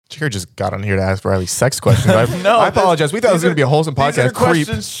Jared just got on here to ask Riley sex questions. No, I apologize. We thought it was going to be a wholesome podcast. These are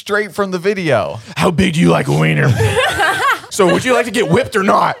questions straight from the video. How big do you like a wiener? So would you like to get whipped or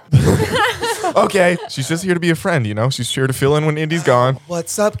not? Okay. She's just here to be a friend, you know? She's here to fill in when Indy's gone.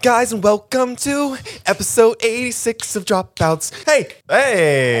 What's up, guys, and welcome to episode 86 of Dropouts.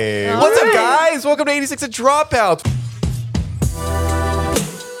 Hey, what's up, guys? Welcome to 86 of Dropouts.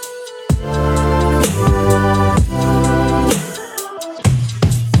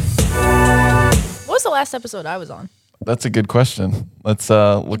 What was the last episode I was on? That's a good question. Let's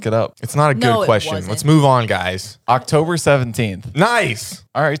look it up. It's not a good question. wasn't. Let's move on, guys. October 17th. Nice.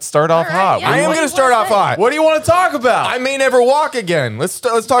 All right, start off All right, hot. yeah. I am What going do to you start wanna off say? hot. What do you want to talk about? I may never walk again. Let's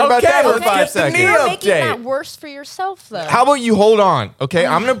talk about Okay, that for let's 5 get the seconds. knee You're up. making that Update. worse for yourself, though. How about you hold on, okay?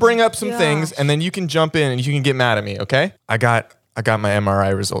 I'm gonna bring up some things, Gosh. and then you can jump in and you can get mad at me, okay? I got my MRI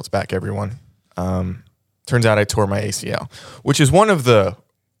results back, everyone. Turns out I tore my ACL, which is one of the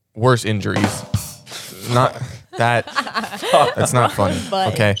worst injuries. Not that. That's not funny,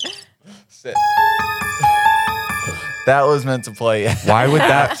 But- okay? That was meant to play. Why would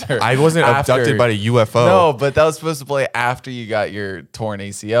that? I wasn't abducted by a UFO. No, but that was supposed to play after you got your torn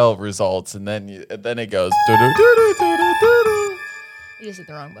ACL results, and then it goes. "Do-do-do-do-do-do-do-do." You just hit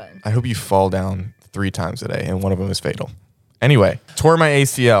the wrong button. I hope you fall down 3 times a day, and one of them is fatal. Anyway, tore my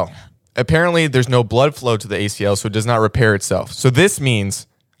ACL. Apparently, there's no blood flow to the ACL, so it does not repair itself. So this means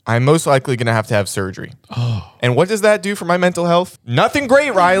I'm most likely going to have surgery. And what does that do for my mental health? Nothing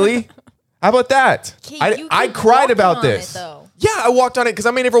great, Riley. How about that? You I keep cried walking about on this. it, though. Yeah, I walked on it because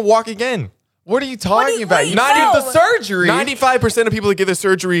I may never walk again. What are you talking about? You wait, did no. the surgery. 95% of people that get the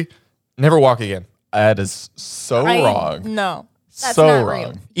surgery never walk again. That is so wrong. No. That's So not wrong.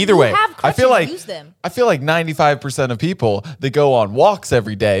 real. Either You way, have I feel crutches, like use them. 95% of people that go on walks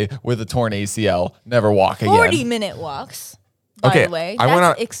every day with a torn ACL never walk again. 40-minute walks, by Okay, the way. I That's went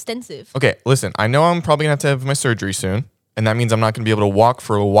on- extensive. Okay, listen, I know I'm probably going to have my surgery soon. And that means I'm not going to be able to walk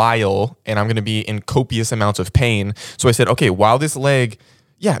for a while, and I'm going to be in copious amounts of pain. So I said, okay, while this leg,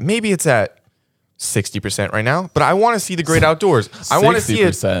 yeah, maybe it's at 60% right now, but I want to see the great outdoors. I want to see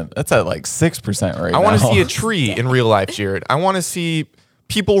it. 60%. That's at like 6% right now. I want to see a tree in real life, Jared. I want to see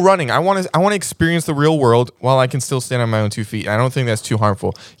people running. I want to experience the real world while I can still stand on my own 2 feet. I don't think that's too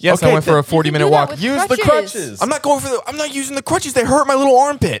harmful. Yes, I Okay, went for a then 40-minute do that walk. with Use the crutches. crutches. I'm not using the crutches. They hurt my little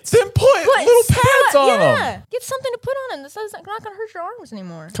armpits. Then put little pads on them. Yeah, get something to put on it. This is not going to hurt your arms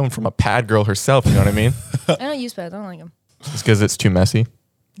anymore. Coming from a pad girl herself, you know what I mean? I don't use pads. I don't like them. It's because it's too messy.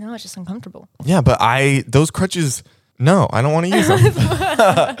 No, it's just uncomfortable. Yeah, but those crutches, no, I don't want to use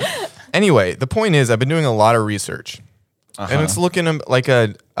them. Anyway, the point is I've been doing a lot of research. And it's looking like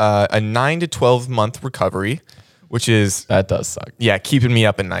a 9 to 12 month recovery, which is, That does suck. yeah, keeping me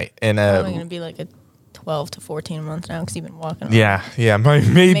up at night. And Probably going to be like a 12 to 14 months now because you've been walking. on yeah, maybe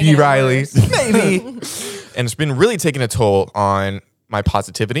Making it Riley, worse. maybe. And it's been really taking a toll on my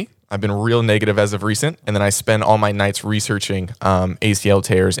positivity. I've been real negative as of recent. And then I spend all my nights researching ACL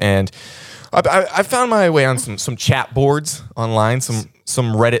tears. And I found my way on some chat boards online, some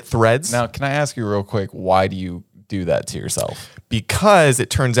Reddit threads. Now, can I ask you real quick, why do you do that to yourself? Because it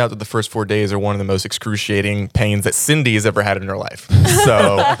turns out that the first 4 days are one of the most excruciating pains that Cindy has ever had in her life.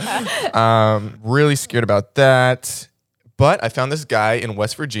 So really scared about that. But I found this guy in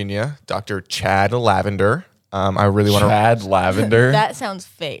West Virginia, Dr. Chad Lavender. I really want to... Chad Lavender. That sounds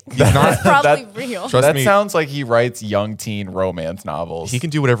fake. not- It's probably that- real. Trust that me, sounds like he writes young teen romance novels. he can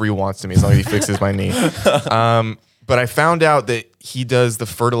do whatever he wants to me as long as he fixes my knee. But I found out that he does the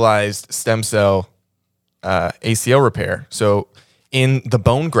fertilized stem cell ACL repair. So in the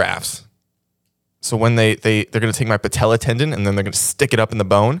bone grafts, so when they're going to take my patella tendon and then they're going to stick it up in the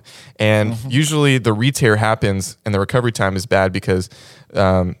bone. And usually the re-tear happens and the recovery time is bad because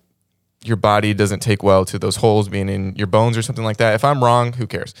your body doesn't take well to those holes being in your bones or something like that. If I'm wrong, who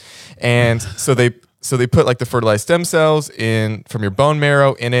cares? And so they put like the fertilized stem cells in from your bone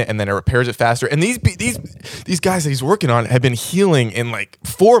marrow in it, and then it repairs it faster. And these guys that he's working on have been healing in like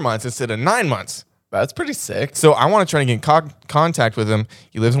 4 months instead of 9 months. That's pretty sick. So I want to try to get in contact with him.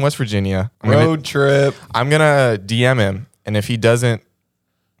 He lives in West Virginia. Road trip. I'm gonna DM him, and if he doesn't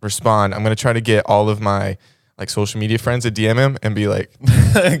respond, I'm gonna try to get all of my like social media friends to DM him and be like,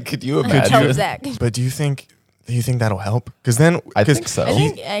 Could you Tell imagine? Zach. "But do you think that'll help?" Because then I think so. I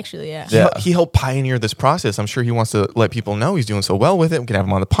think actually, yeah. Yeah. he helped pioneer this process. I'm sure he wants to let people know he's doing so well with it. We can have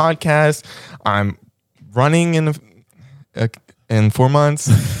him on the podcast. I'm running in 4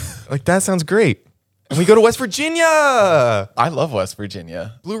 months. Like that sounds great. And we go to West Virginia, I love West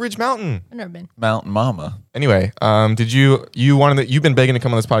Virginia. Blue Ridge Mountain. I've never been. Mountain Mama. Anyway, you've been begging to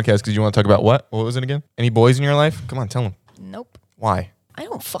come on this podcast because you want to talk about what? What was it again? Any boys in your life? Come on, tell them. Nope. Why? I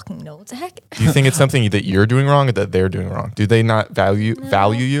don't fucking know. What the heck? Do you think it's something that you're doing wrong or that they're doing wrong? Do they not value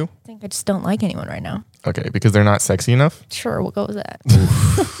you? I think I just don't like anyone right now. Okay, because they're not sexy enough? Sure, we'll go with that.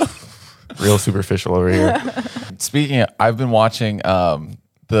 Real superficial over here. Speaking of, I've been watching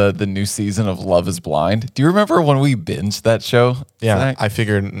the new season of Love is Blind. Do you remember when we binged that show? Yeah, Zach? I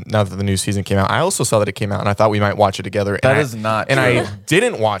figured now that the new season came out, I also saw that it came out, and I thought we might watch it together. That is not and true. I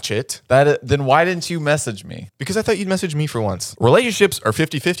didn't watch it Then why didn't you message me? because I thought you'd message me for once. Relationships are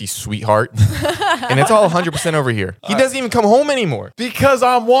 50-50, sweetheart. And it's all 100% over here. He doesn't even come home anymore. Because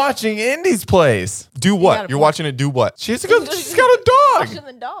I'm watching Indy's Place. Do got what? a You're point. watching it do what? She's got a dog. Watching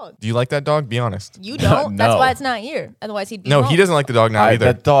the dog. Do you like that dog? Be honest. You don't. No. That's why it's not here. Otherwise, he'd be No, home. he doesn't like the dog now either.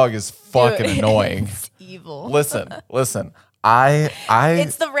 That dog is fucking Dude, annoying. It's evil. Listen. I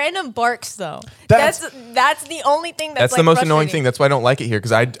It's the random barks though. That's- That's the only thing That's like, the most annoying frustrating. thing. That's why I don't like it here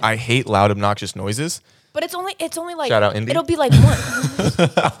because I hate loud, obnoxious noises. But it's only like Shout out, Indy. it'll be like once.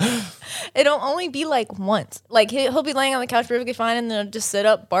 It'll only be like once. Like he'll be laying on the couch perfectly fine, and then he'll just sit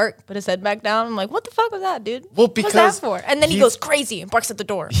up, bark, put his head back down. I'm like, what the fuck was that, dude? Well, What's because that for? And then he he's- goes crazy and barks at the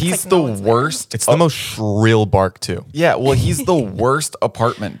door. It's he's like, no the one's there. worst. It's the most shrill bark too. Yeah, well, he's the worst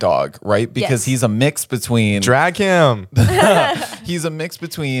apartment dog, right? Because Yes. he's a mix between Drag him. he's a mix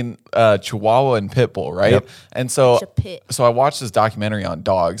between Chihuahua and Pit Bull, right? Yep. And so, Such a pit. so I watched this documentary on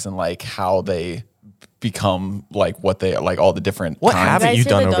dogs and like how they become like what they like all the different. What kinds. haven't Guys, you hear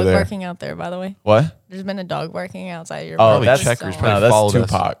done the over dog there? barking out there, by the way. What? There's been a dog barking outside your Oh, Probably that's checkers, so- probably no, that's followed us.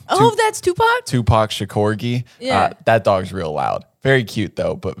 Tupac. Oh, that's Tupac? Tupac Shakorgi. Yeah. That dog's real loud. Very cute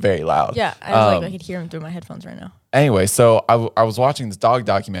though, but very loud. Yeah, I was like, I could hear him through my headphones right now. Anyway, so I was watching this dog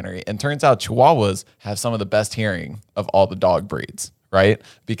documentary, and turns out Chihuahuas have some of the best hearing of all the dog breeds, right?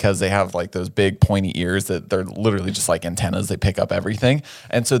 Because they have like those big pointy ears that they're literally just like antennas. They pick up everything.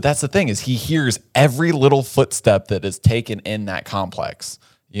 And so that's the thing is he hears every little footstep that is taken in that complex,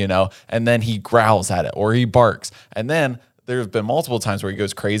 you know, and then he growls at it or he barks. And then there's been multiple times where he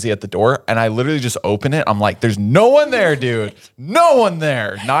goes crazy at the door, and I literally just open it. I'm like, there's no one there, dude. No one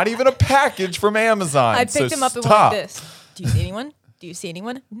there. Not even a package from Amazon. I picked him up and went stop. like this. Do you see anyone? Do you see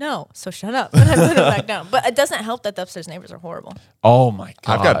anyone? No. So shut up. And I put him back down. But it doesn't help that the upstairs neighbors are horrible. Oh my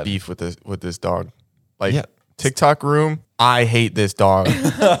God. I've got beef with this dog. Like Yeah. TikTok room, I hate this dog.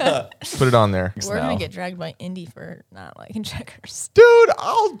 Put it on there. We're now. gonna get dragged by Indy for not liking checkers. Dude,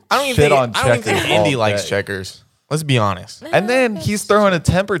 I don't even shit think, on I don't even think checkers Indy all likes day. checkers. Let's be honest. And then he's throwing a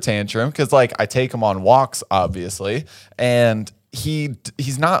temper tantrum because like I take him on walks, obviously, and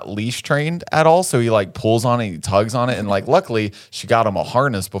he's not leash trained at all. So he like pulls on it, he tugs on it, and like luckily she got him a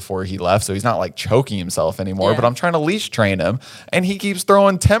harness before he left, so he's not like choking himself anymore. Yeah. But I'm trying to leash train him, and he keeps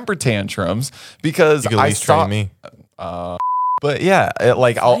throwing temper tantrums because You could at I least train stop. me. But yeah,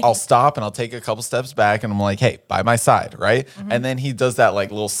 I'll stop and I'll take a couple steps back and I'm like, hey, by my side, right? And then he does that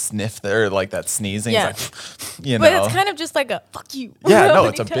like little sniff there, like that sneezing. Yeah. He's like, you know. But it's kind of just like a fuck you. yeah, no, when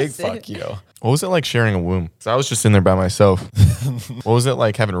it's he a big does it. fuck you. What was it like sharing a womb? 'Cause I was just in there by myself. What was it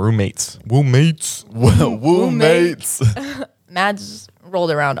like having roommates? Roommates. Woo mates. Mads rolled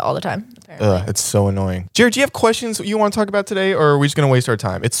around all the time. Apparently. It's so annoying. Jared, do you have questions you want to talk about today, or are we just going to waste our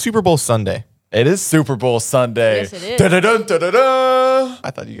time? It's Super Bowl Sunday. It is Super Bowl Sunday. Yes, it is. Da-da-dun, da-da-da.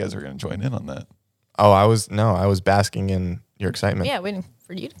 I thought you guys were going to join in on that. Oh, I was basking in your excitement. Yeah, waiting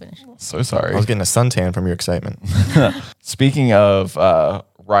for you to finish. So sorry. I was getting a suntan from your excitement. Speaking of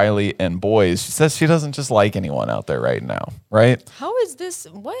Riley and boys, she says she doesn't just like anyone out there right now, right? How is this?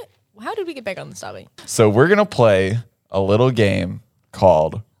 What? How did we get back on this topic? So we're going to play a little game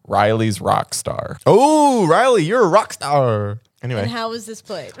called Riley's Rockstar. Oh, Riley, you're a rock star. Anyway. And how is this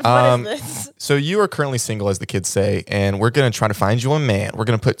played? What is this? So you are currently single, as the kids say, and we're going to try to find you a man. We're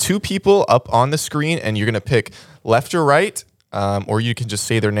going to put two people up on the screen, and you're going to pick left or right, or you can just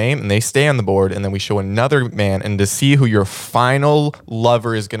say their name, and they stay on the board, and then we show another man, and to see who your final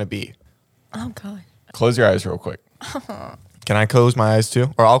lover is going to be. Oh God. Close your eyes real quick. Can I close my eyes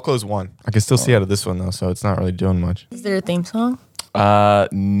too? Or I'll close one. I can still see out of this one, though, so it's not really doing much. Is there a theme song?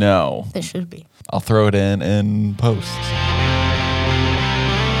 No. There should be. I'll throw it in post.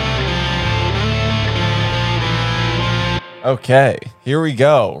 Okay, here we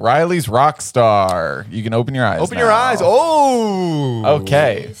go. Riley's Rockstar. You can open your eyes. Open your now. eyes. Oh.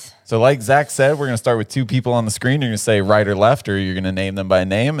 Okay. So like Zach said, we're going to start with two people on the screen. You're going to say right or left, or you're going to name them by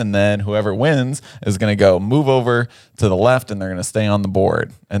name. And then whoever wins is going to go move over to the left, and they're going to stay on the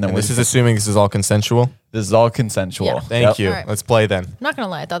board. And then And this is assuming this is all consensual. this is all consensual. Yeah. Thank Yep. you. All right. Let's play then. I'm not gonna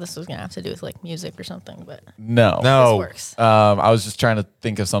lie. I thought this was gonna have to do with like music or something, but No. No. this works. I was just trying to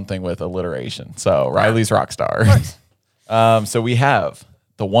think of something with alliteration. So Riley's Rockstar. Works. So we have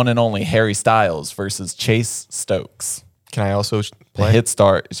the one and only Harry Styles versus Chase Stokes. Can I also The hit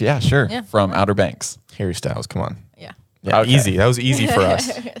star. Yeah, sure. Yeah. From Outer Banks. Harry Styles, come on. Yeah. Yeah, Okay. easy. That was easy for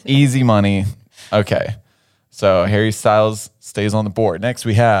us. Easy money. Okay. So Harry Styles stays on the board. Next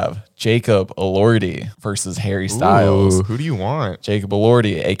we have Jacob Elordi versus Harry Styles. Ooh, who do you want? Jacob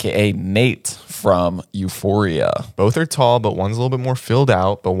Elordi, aka Nate from Euphoria. Both are tall, but one's a little bit more filled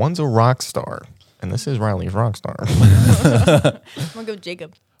out, but one's a rock star. And this is Riley's rock star. I'm gonna go with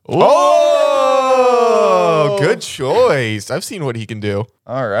Jacob. Oh, good choice. I've seen what he can do.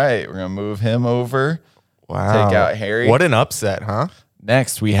 All right, we're gonna move him over. Wow. Take out Harry. What an upset, huh?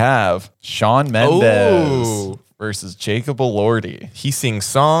 Next we have Shawn Mendes Ooh. versus Jacob Elordi. He sings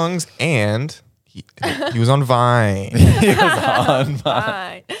songs and he was on Vine.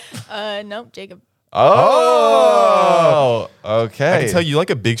 Fine. Nope, Jacob. Oh, okay. I can tell you like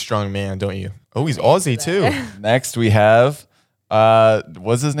a big, strong man, don't you? Oh, he's Aussie too. Next we have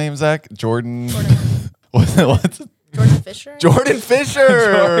what's his name, Zach? Jordan. what's Jordan Fisher? Jordan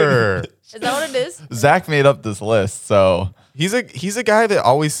Fisher. Is that what it is? Zach made up this list, so He's a guy that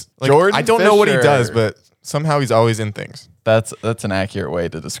always like, Jordan I don't know what he Fisher. does, but somehow he's always in things. that's an accurate way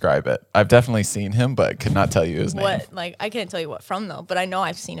to describe it. I've definitely seen him, but could not tell you his name. What? Like, I can't tell you what from though, but I know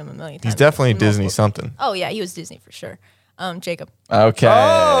I've seen him a million times. He's definitely In Disney multiple- something. Oh yeah, he was Disney for sure. Jacob. Okay.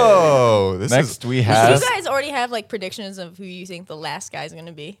 Oh, this Next is. we Do have you guys already have like predictions of who you think the last guy's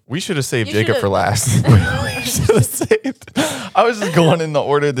gonna be? We should have saved You Jacob should've- for last. Should've saved. I was just going in the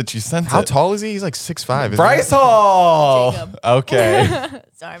order that you sent How it. tall is he? He's like 6'5". Bryce Hall. Jacob. Okay.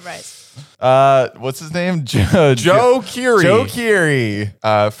 Sorry, Bryce. What's his name? Joe Keery. Joe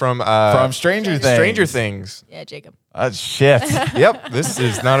Keery from Stranger Things. Stranger Things. Yeah, Jacob. Shit. Yep, this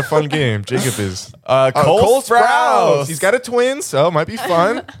is not a fun game. Jacob is. Cole Sprouse. He's got a twin, so it might be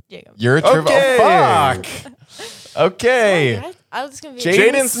fun. Jacob. You're a trivia. Okay. Oh, fuck. Okay. I was gonna be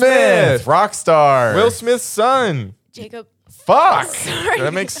Jaden Smith, rock star. Will Smith's son. Jacob. Fuck.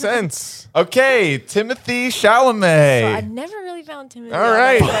 That makes sense. Okay, Timothy So I Chalamet. never really found Timothy. All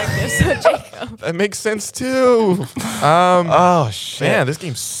right. So Jacob. That makes sense too. Oh shit. Man, this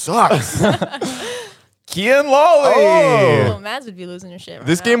game sucks. Kian Lawley. Oh. Oh, Mads would be losing your shit. Right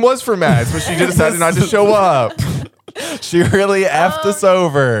This now. game was for Mads, but she just decided not to show up. She really effed us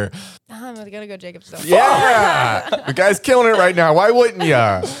over. I'm gonna go Jacob. So. Yeah, the guy's killing it right now. Why wouldn't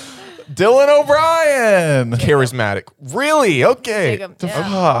ya? Dylan O'Brien. Charismatic. Really? Okay. Jacob. Yeah.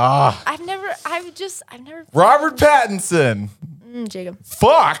 Ah. I've never. Robert Pattinson. Jacob.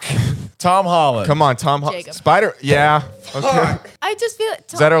 Fuck. Tom Holland. Come on, Tom. Jacob. Spider. Yeah. Okay. I just feel.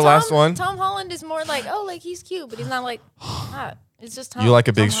 Tom, that our last one? Tom Holland is more like, oh, like he's cute, but he's not like hot. It's just Tom. You like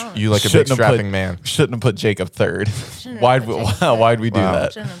a big, Tom Holland. you like a big Shouldn't have strapping put- man. Shouldn't have put Jacob third. Shouldn't have Why'd put we, Jacob why'd we do Wow.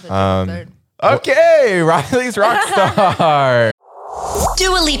 that? Shouldn't have put Jacob third. Okay, Riley's Rockstar.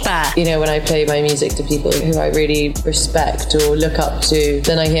 Dua Lipa. You know, when I play my music to people who I really respect or look up to,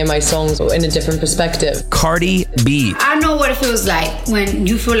 then I hear my songs in a different perspective. Cardi B. I know what it feels like when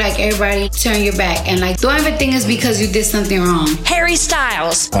you feel like everybody turn your back and like don't ever think it's because you did something wrong. Harry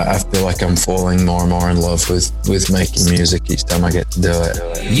Styles. I feel like I'm falling more and more in love with making music each time I get to do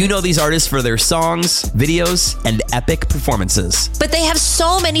it. You know these artists for their songs, videos, and epic performances. But they have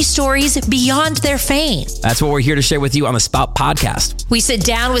so many stories beyond their fame. That's what we're here to share with you on the Spout Podcast. We sit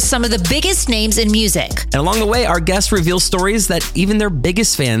down with some of the biggest names in music. And along the way, our guests reveal stories that even their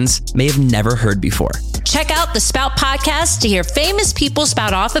biggest fans may have never heard before. Check out the Spout Podcast to hear famous people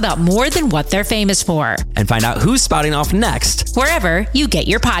spout off about more than what they're famous for. And find out who's spouting off next. Wherever you get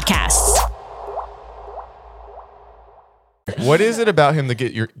your podcasts. What is it about him that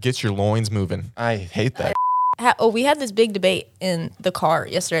gets your loins moving? I hate that. We had this big debate in the car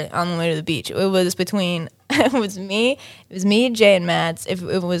yesterday on the way to the beach. It was between it was me, Jay, and Mads. If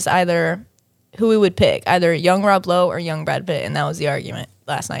it was either who we would pick, either young Rob Lowe or young Brad Pitt, and that was the argument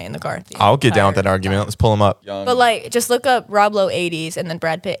last night in the car. I'll get down with that argument. Let's pull him up. But like, just look up Rob Lowe 80s and then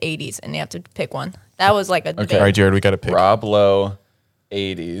Brad Pitt 80s, and you have to pick one. That was like a debate. All right, Jared, we got to pick. Rob Lowe,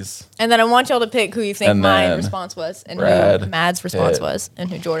 80s. And then I want y'all to pick who you think And my then response was, and Brad who Mads' response Pitt. was, and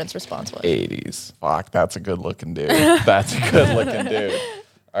who Jordan's response was. 80s. Fuck, that's a good looking dude. That's a good looking dude.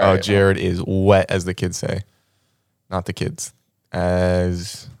 All Oh, right. Jared is wet, as the kids say. Not the kids,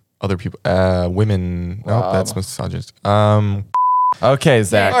 as other people. Women. No, that's misogynist. Okay,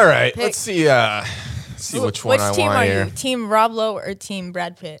 Zach. All right, Pick. let's see. See which one I team want are here. you? Team Rob Lowe or Team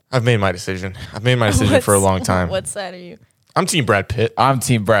Brad Pitt? I've made my decision. I've made my decision for a long time. What side are you? I'm Team Brad Pitt. I'm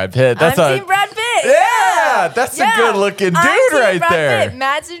Team Brad Pitt. That's I'm a Team Brad Pitt. Yeah, that's a good looking dude I'm Team right Brad there. Pitt.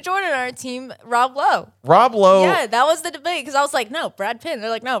 Mads and Jordan are Team Rob Lowe. Rob Lowe. Yeah, that was the debate because I was like, no, Brad Pitt. And they're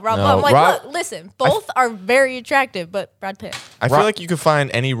like, no, Rob No, Lowe. I'm like, Rob- look, listen, both are very attractive, but Brad Pitt. I feel like you could find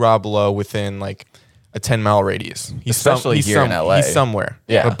any Rob Lowe within like a 10-mile radius. Especially here in LA. He's somewhere.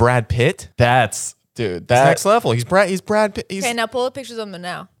 Yeah. But Brad Pitt, That's next level. He's Brad Pitt. Okay, now pull up pictures of them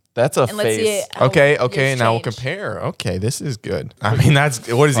now. That's a And let's see face. it. how Okay, yours now we'll change. compare. Okay, this is good. I mean,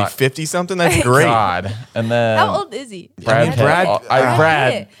 what is he, 50 something? That's great. God. And then How old is he? Brad Pitt. Brad-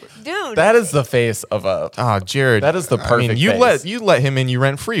 Brad. Dude. That is the face of a. Oh, Jared. That is the I mean, perfect you face. let him in you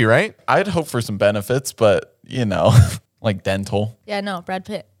rent free, right? I'd hope for some benefits, but like dental. Yeah, no, Brad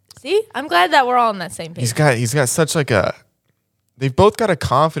Pitt. See? I'm glad that we're all on that same page. He's got such like a they've both got a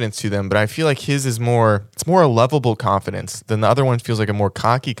confidence to them, but I feel like his is more a lovable confidence than the other one feels like a more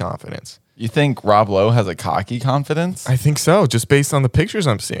cocky confidence. You think Rob Lowe has a cocky confidence? I think so, just based on the pictures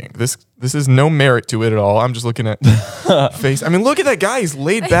I'm seeing. This is no merit to it at all. I'm just looking at face. I mean, look at that guy. He's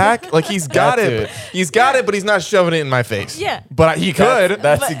laid back. Like he's got That's it. it. He's got it, but he's not shoving it in my face. Yeah. But he could.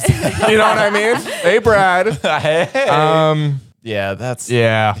 That's exactly. You know what I mean? Hey, Brad. Hey. Yeah, that's.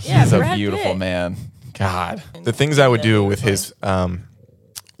 Yeah. He's a Brad beautiful Pitt. man. God. The things I would do with his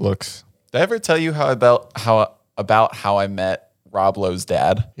looks. Did I ever tell you about how I met Rob Lowe's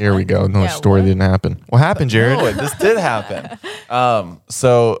dad? Here we go. No Yeah, story what? didn't happen. What happened, Jared? No, this did happen.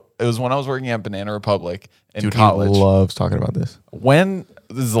 So it was when I was working at Banana Republic in Dude, college. he loves talking about this.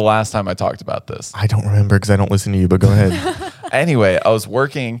 This is the last time I talked about this. I don't remember because I don't listen to you, but go ahead. Anyway, I was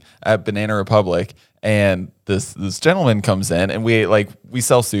working at Banana Republic, and this gentleman comes in, and we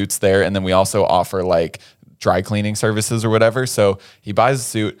sell suits there, and then we also offer like dry cleaning services or whatever. So he buys a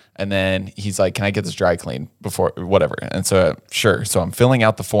suit, and then he's like, "Can I get this dry cleaned before whatever?" And so sure. So I'm filling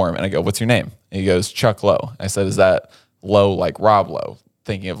out the form, and I go, "What's your name?" And he goes, "Chuck Lowe." I said, "Is that Lowe like Rob Lowe?"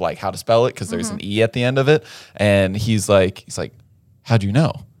 Thinking of like how to spell it because there's an E at the end of it. And he's like, "How'd you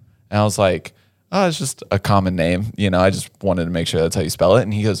know?" And I was like, "Oh, it's just a common name. I just wanted to make sure that's how you spell it."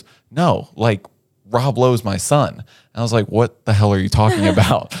 And he goes, "No, like Rob Lowe's my son." And I was like, "What the hell are you talking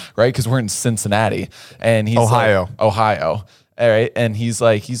about?" Right? Because we're in Cincinnati, and he's Ohio. like, Ohio. All right. And he's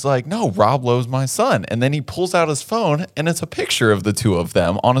like, "No, Rob Lowe's my son." And then he pulls out his phone, and it's a picture of the two of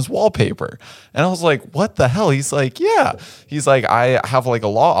them on his wallpaper. And I was like, "What the hell?" He's like, "Yeah." He's like, "I have like a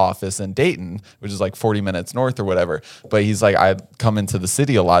law office in Dayton, which is like 40 minutes north or whatever." But he's like, "I come into the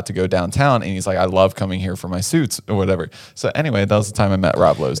city a lot to go downtown." And he's like, "I love coming here for my suits or whatever." So anyway, that was the time I met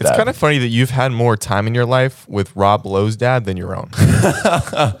Rob Lowe's dad. It's kind of funny that you've had more time in your life with Rob Lowe's dad than your own.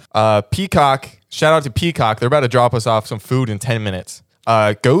 Peacock, shout out to Peacock. They're about to drop us off some food in 10 minutes.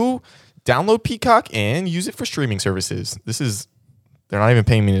 Go download Peacock and use it for streaming services. They're not even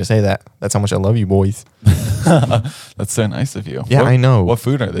paying me to say that. That's how much I love you, boys. That's so nice of you. Yeah, I know. What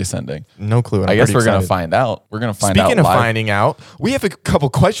food are they sending? No clue. I guess we're going to find out. We're going to find out. Speaking of live. finding out, we have a couple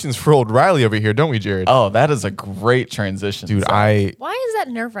questions for old Riley over here, don't we, Jared? Oh, that is a great transition. Dude, Zach. Why is that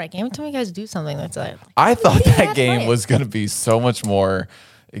nerve wracking? Every time you guys do something that's like, I thought What do you that have game planned? was going to be so much more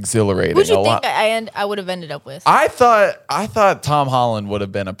exhilarating. who'd you A think lot- I would have ended up with? I thought Tom Holland would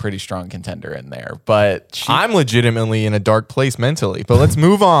have been a pretty strong contender in there, but I'm legitimately in a dark place mentally, but let's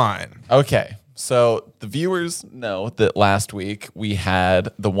move on. okay. So the viewers know that last week we had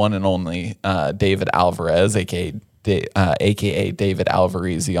the one and only David Alvarez, aka David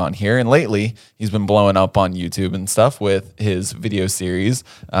Alvarez, on here, and lately he's been blowing up on YouTube and stuff with his video series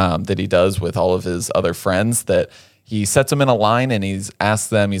that he does with all of his other friends. That he sets them in a line and he's asked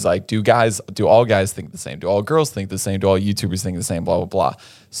them, he's like, do all guys think the same? Do all girls think the same? Do all YouTubers think the same? Blah, blah, blah.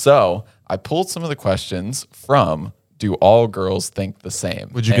 So I pulled some of the questions from Do All Girls Think the Same?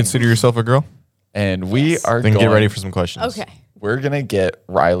 Would you And- consider yourself a girl? And we are Then going, get ready for some questions. Okay. we're going to get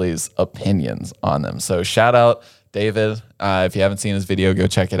Riley's opinions on them. So shout out David. If you haven't seen his video, go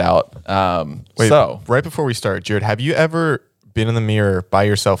check it out. Wait, So right before we start, Jared, have you ever been in the mirror by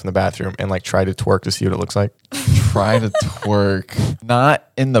yourself in the bathroom and like tried to twerk to see what it looks like? try to twerk, not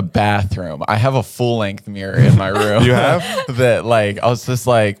in the bathroom. I have a full length mirror in my room. You have? That like, I was just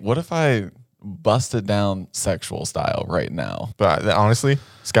like, what if I bust it down sexual style right now? But honestly,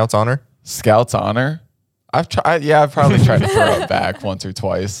 Scout's honor. Scout's honor. I've probably tried to throw it back once or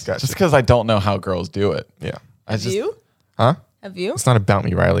twice, Gotcha. just because I don't know how girls do it. Yeah. Have you? Huh? Have you? It's not about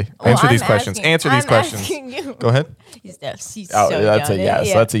me, Riley. Oh, Answer I'm these questions. asking- Answer these I'm questions. asking you. Go ahead. He's Oh, so that's a young. yes.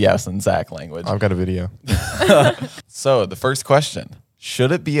 Yeah. That's a yes in Zach language. I've got a video. So the first question: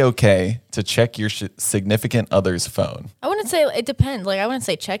 should it be okay to check your significant other's phone? I wouldn't say it depends. Like I wouldn't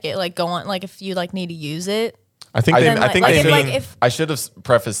say check it. Like go on. Like if you like need to use it. I think they. Then, I think like, they if, mean. like if I should have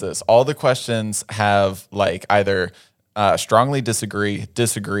prefaced this. All the questions have like either strongly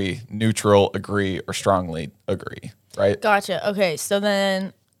disagree, neutral, agree, or strongly agree. Right? gotcha. Okay, so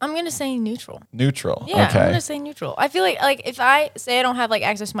then I'm gonna say neutral. Neutral. Yeah, Okay. I'm gonna say neutral. I feel like if I say I don't have like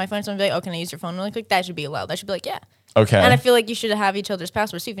access to my phone, someone be like, "Oh, can I use your phone really quick?" That should be allowed. That should be like, yeah. Okay. And I feel like you should have each other's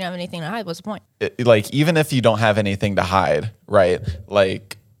passwords too. If you don't have anything to hide, what's the point? Like, even if you don't have anything to hide, right?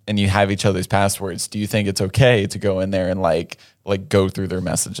 Like, and you have each other's passwords, do you think it's okay to go in there and like go through their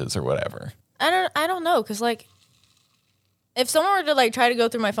messages or whatever? I don't know, because like, if someone were to like try to go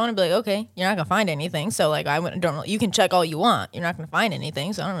through my phone and be like, okay, you're not gonna find anything, so like you can check all you want, you're not gonna find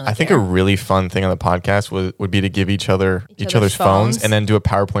anything, so I don't really. I think a really fun thing on the podcast would be to give each other's phones and then do a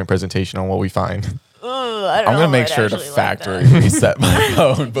PowerPoint presentation on what we find. I don't I'm know gonna if make I'd sure to actually factory like that. reset my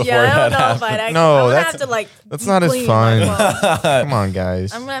phone before Yeah, I that don't know if happens. I'd actually. No, I'm gonna that's- have to like. That's deep not as clean fun. my phone. Come on,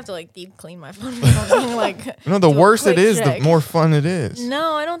 guys. I'm gonna have to like deep clean my phone or something. Like, No, the do a worse it quick is, check. the more fun it is.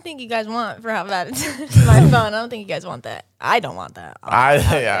 No, I don't think you guys want for how bad it's my phone. I don't think you guys want that. I don't want that. I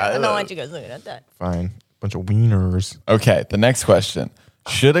don't want you guys looking at that. Fine. Bunch of wieners. Okay, the next question: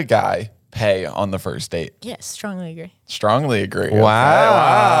 should a guy pay on the first date? Yes, strongly agree. Strongly agree. Okay, Wow.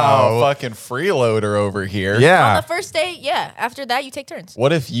 wow, fucking freeloader over here. On Yeah. the first date, yeah. After that, you take turns.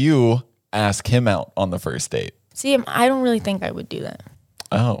 What if you ask him out on the first date? See, I don't really think I would do that.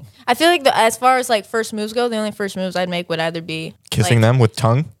 Oh, I feel like as far as like first moves go, the only first moves I'd make would either be Kissing like, them with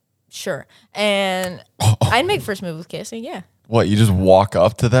tongue? Sure, and I'd make first move with kissing. Yeah. what? You just walk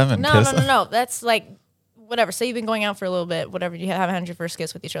up to them and No, kiss no, them? no, no. That's like whatever. Say you've been going out for a little bit, whatever. You haven't had your first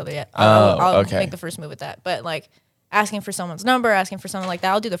kiss with each other yet. I'll okay. make the first move with that. But like asking for someone's number, asking for something like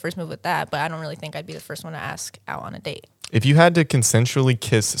that, I'll do the first move with that. But I don't really think I'd be the first one to ask out on a date. If you had to consensually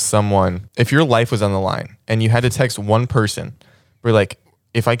kiss someone, if your life was on the line and you had to text one person, we're like,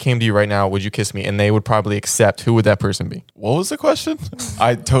 if I came to you right now, would you kiss me? And they would probably accept. Who would that person be? What was the question?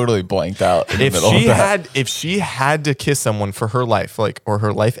 I totally blanked out in the If middle she of that. if she had to kiss someone for her life, like, or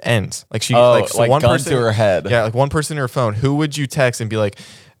her life ends, like she Oh, like, like one gun person to her head. yeah, like one person in her phone, who would you text and be like,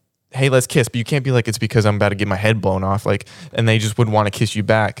 hey, let's kiss? But you can't be like, it's because I'm about to get my head blown off, like, and they just would want to kiss you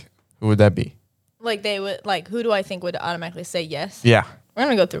back. Who would that be? Like they would like who do I think would automatically say yes? Yeah. We're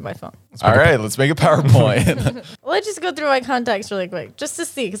gonna go through my phone. All right, let's make a PowerPoint. Let's just go through my contacts really quick just to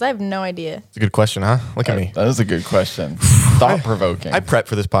see because I have no idea. It's a good question, huh? Look at me. That is a good question. Thought provoking. I prepped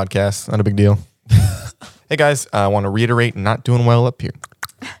for this podcast. Not a big deal. Hey guys, I want to reiterate, not doing well up here.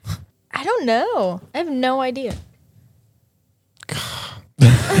 I don't know. I have no idea.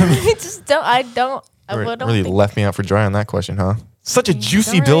 I just don't. I don't. I don't Really think, left me out for dry on that question, huh? Such a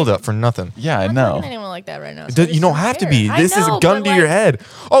juicy Don't build up for nothing. Yeah, I I'm know. not talking to anyone like that right now. so I You just don't have to care. be. I This is know, a gun but, to your like, head.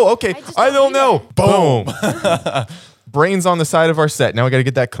 Oh, okay. just I don't don't do know. Boom. Brains on the side of our set. Now we got to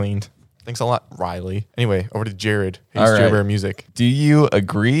get that cleaned. Thanks a lot, Riley. Anyway, over to Jared. He's All right. Jared Bear Music. Do you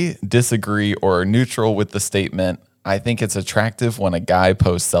agree, disagree, or neutral with the statement, I think it's attractive when a guy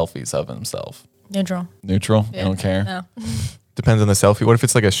posts selfies of himself? Neutral. Neutral? Yeah. You don't care? No. Depends on the selfie. What if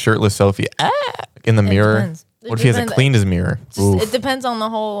it's like a shirtless selfie? In the mirror? depends. What if he hasn't depends. cleaned his mirror? Oof. It depends on the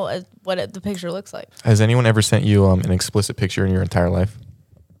whole the picture looks like. Has anyone ever sent you an explicit picture in your entire life?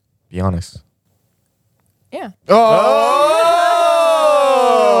 Be honest. Yeah.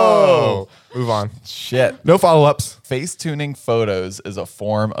 Oh! Move on. Shit. No follow-ups. Face tuning photos is a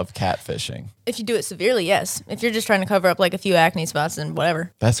form of catfishing. If you do it severely, yes. If you're just trying to cover up like a few acne spots and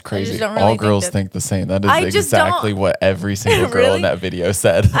whatever. That's crazy. don't really All think girls that- think the same. That I is just exactly don't- what every single girl Really? in that video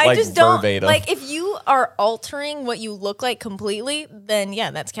said. I like just don't verbatim. like if you are altering what you look like completely, then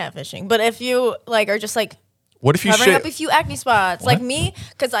yeah, that's catfishing. But if you like are just like What if you covering shit? up a few acne spots, like me,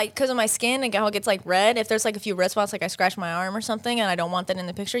 because of my skin and how it gets like red. If there's like a few red spots, like I scratch my arm or something, and I don't want that in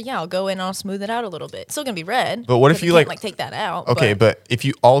the picture, yeah, I'll go in and I'll smooth it out a little bit. It's still gonna be red. But what if because you, can't, like- take that out? Okay, but if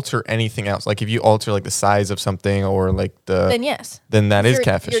you alter anything else, like if you alter like the size of something or like then yes, then that is you're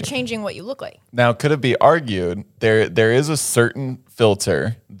catfishing. changing what you look like. Now, could it be argued there is a certain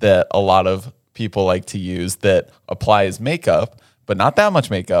filter that a lot of people like to use that applies makeup, but not that much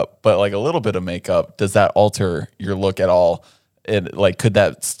makeup, but like a little bit of makeup? Does that alter your look at all? Like, could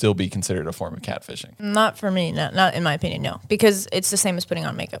that still be considered a form of catfishing? Not for me, not in my opinion, no, because it's the same as putting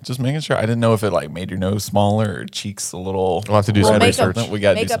on makeup. Just making sure. I didn't know if it like made your nose smaller or cheeks a little. We'll have to do red some or research. something. We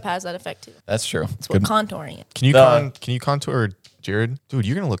got Makeup has that effect too. That's true. It's what contouring it. Can you contour Jared? Dude,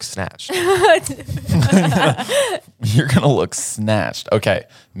 you're gonna look snatched. You're gonna look snatched. Okay,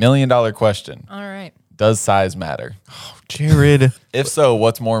 $1 million question. All right. Does size matter? Jared. If so,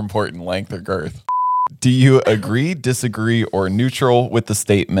 what's more important, length or girth? Do you agree, disagree, or neutral with the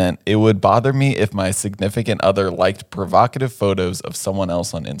statement, it would bother me if my significant other liked provocative photos of someone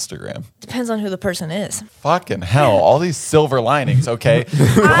else on Instagram? Depends on who the person is. Fucking hell, all these silver linings, okay?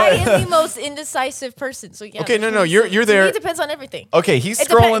 I am the most indecisive person, so yeah. Okay, no, depends. you're To there. me, it depends on everything. Okay, he's It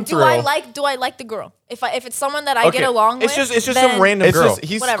scrolling depends. through. Do I like the girl? If it's someone that I get Okay, along It's with, just then some random It's girl. just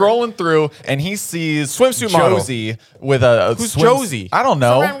he's Whatever. scrolling through and he sees Swimsuit model. Josie with a Who's swim- Josie? I don't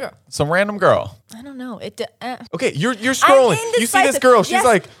Some random know. girl. Some random girl. I don't know. Okay, you're scrolling. You see this girl. She's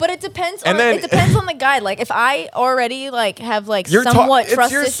like, but it depends. And on, then- it depends on the guy. Like if I already like have like You're somewhat it's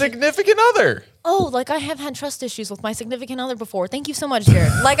trust your issues. significant other. Oh, like I have had trust issues with my significant other before. Thank you so much,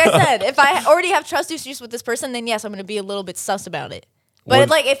 Jared. Like I said, if I already have trust issues with this person, then yes, I'm going to be a little bit sus about it. But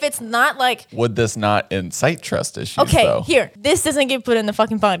like if it's not like, Would this not incite trust issues? okay, though? here, this doesn't get put in the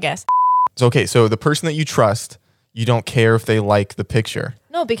fucking podcast. it's okay. So the person that you trust, you don't care if they like the picture.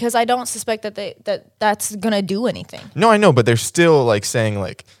 No, because I don't suspect that that's gonna do anything. No, I know, but they're still like saying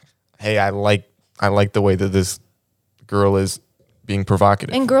like, hey, I like the way that this girl is being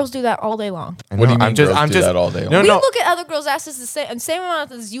provocative. And girls do that all day long. I What do know, you mean I'm just, girls I'm do just that all day long? No, We no. look at other girls' asses the same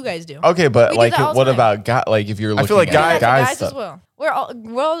amount as you guys do. Okay, but We do like, that all the what time. about guy? Like, if you're looking feel like at guys- guys as stuff. well. We're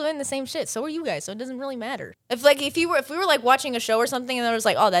all in the same shit. So are you guys. So it doesn't really matter. If we were like watching a show or something and there was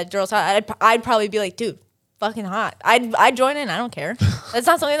like, oh, that girl's hot, I'd probably be like, dude, fucking hot. I'd join in. I don't care. That's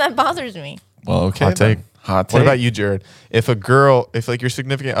not something that bothers me. Well, okay. Hot take. then. Hot take. What about you, Jared? If like your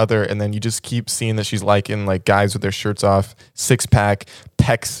significant other, and then you just keep seeing that she's liking like guys with their shirts off, 6-pack,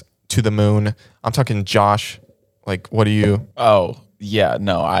 pecs to the moon. I'm talking Josh. Like, what do you? Oh, yeah,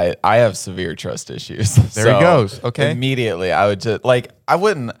 no, I have severe trust issues. There he goes. Okay. Immediately, I would just like I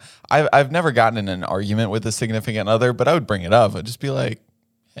wouldn't. I've never gotten in an argument with a significant other, but I would bring it up. I'd just be like,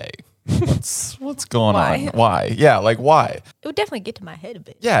 hey, what's going Why? on? Why? Yeah, like why? It would definitely get to my head a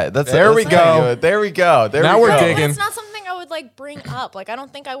bit. Yeah, that's There we that's how you go. do it. There we go. There Now we we're go. digging. That's not something I would like bring up. Like I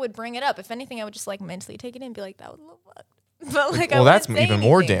don't think I would bring it up. If anything, I would just like mentally take it in and be like, that was a little fucked. But like, Well, I that's wouldn't say even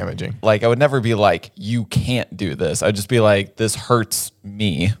more anything. damaging. Like I would never be like, you can't do this. I'd just be like, this hurts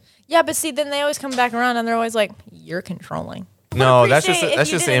me. Yeah, but see, then they always come back around and they're always like, you're controlling. No, Would that's just appreciate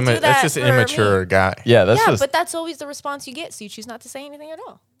if you an didn't do that's that just an for me. immature guy. Yeah, that's Yeah, just but that's always the response you get. So you choose not to say anything at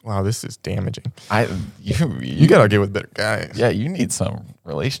all. Wow, this is damaging. You gotta get with better guys. Yeah, you need some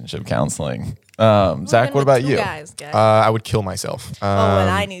relationship counseling. Zach, what about you? Guys. I would kill myself. And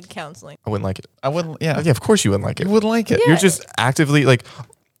I need counseling. I wouldn't like it. I wouldn't. Yeah, Yeah, of course you wouldn't like it. you wouldn't like it. You're just actively like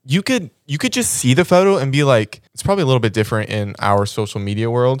you could just see the photo and be like, it's probably a little bit different in our social media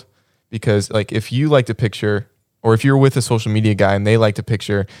world because like if you liked a picture or if you're with a social media guy and they liked a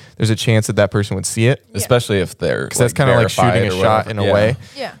picture, there's a chance that person would see it. Especially if they're Because that's kind of like shooting a shot in a way.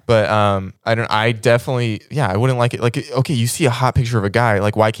 Yeah. But I definitely, I wouldn't like it. Like, okay, you see a hot picture of a guy.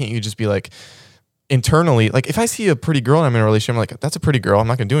 Like, why can't you just be like, internally, like if I see a pretty girl and I'm in a relationship, I'm like, that's a pretty girl. I'm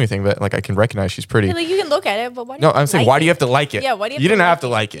not gonna do anything, but like I can recognize she's pretty. Yeah, like you can look at it, but why do No, you I'm saying, why do you have to like it? Yeah, why do you have You to didn't like have to it?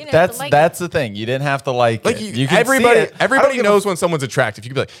 like You it. didn't have to like That's the thing. You didn't have to like Like it. you can everybody, see it. I everybody don't knows when someone's attractive. You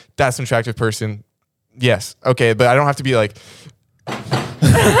can be like, that's an attractive person. Yes, okay, but I don't have to be like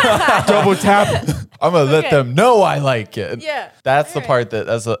double tap. I'm gonna let Okay. them know I like it. Yeah. That's the Alright.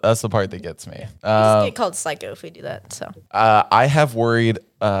 part that's the part that gets me. Just get called psycho if we do that. So I have worried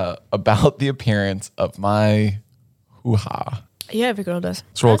about the appearance of my hoo-ha. yeah, every girl does.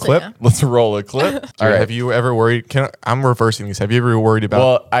 Let's roll a That's it, clip. yeah. Let's roll a clip. All right. Have you ever worried? I'm reversing these. Have you ever worried about?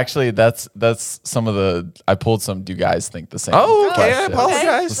 Well, actually, that's some of the. I pulled some. Do you guys think the same? Oh, okay. I questions.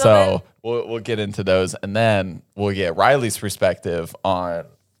 apologize. Okay. So we'll get into those, and then we'll get Riley's perspective on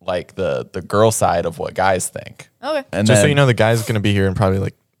like the girl side of what guys think. Okay. And just so then, you know, the guy's going to be here in probably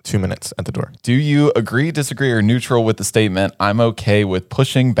like 2 minutes at the door. do you agree, disagree, or neutral with the statement? I'm okay with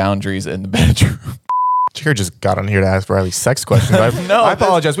pushing boundaries in the bedroom. Jared just got on here to ask Riley sex questions. No, I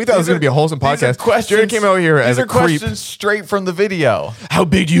apologize. We thought it was going to be a wholesome These are podcast. Jared came out here as these a are creep. questions straight from the video. How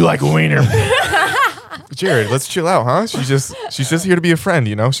big do you like a wiener? Jared, let's chill out, huh? She's just here to be a friend,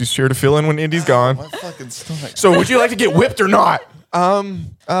 you know? She's here to fill in when Indy's gone. My fucking stomach. So would you like to get whipped or not?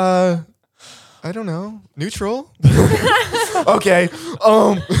 I don't know. Neutral? Okay.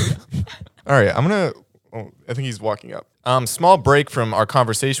 All right, I think he's walking up. Small break from our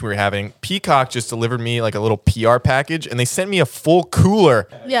conversation we were having. Peacock just delivered me like a little PR package, and they sent me a full cooler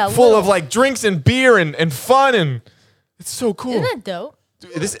full of like drinks and beer and fun, and it's so cool. Isn't that dope?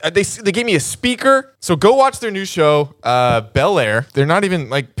 They gave me a speaker. So go watch their new show, Bel Air. They're not even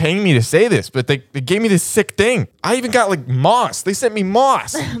like paying me to say this, but they gave me this sick thing. I even got like moss. They sent me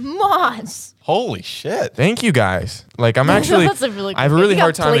moss. Moss. Holy shit. Thank you guys. Like I'm actually, That's a really I have a good really thing. You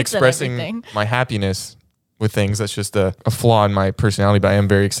hard got time plates and expressing everything. my happiness with things. That's just a flaw in my personality, but I am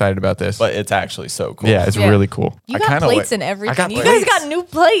very excited about this. But it's actually so cool. yeah, it's Yeah. really cool. You I got kinda plates like- and everything. got You guys plates. got new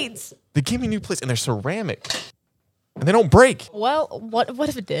plates. They gave me new plates and they're ceramic. And they don't break. Well, what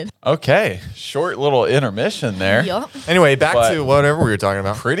if it did? Okay. Short little intermission there. Yup. Anyway, back But- to whatever we were talking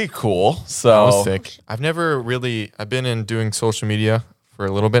about. Pretty cool. I So was sick. I've been in doing social media for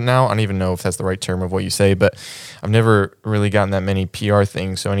a little bit now. I don't even know if that's the right term of what you say, but I've never really gotten that many PR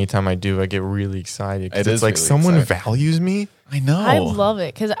things. So anytime I do, I get really excited. It's like really someone exciting. values me. I know. I love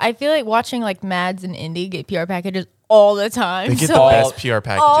it because I feel like watching like Mads and Indy get PR packages all the time. They get So, the like, best PR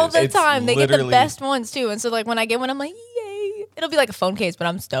packages. all the It's time. They get the literally- best ones too. And so like when I get one, I'm like, yay! It'll be like a phone case, but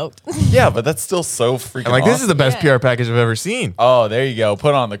I'm stoked. Yeah, but that's still so freaking I'm like, this is the best Yeah. PR package I've ever seen. Oh, there you go.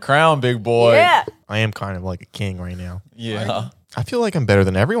 Put on the crown, big boy. Yeah. I am kind of like a king right now. Yeah. I feel like I'm better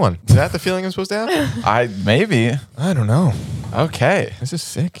than everyone. Is that the feeling I'm supposed to have? Maybe. I don't know. Okay. This is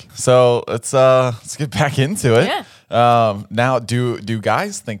sick. So let's get back into it. Yeah. Now do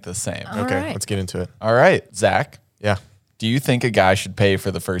guys think the same? Okay, right. let's get into it. All right, Zach. Yeah. Do you think a guy should pay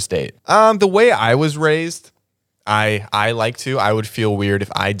for the first date? The way I was raised, I like to. I would feel weird if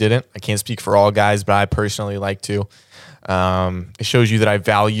I didn't. I can't speak for all guys, but I personally like to. It shows you that I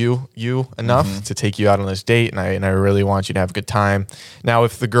value you enough to take you out on this date, and I really want you to have a good time. Now,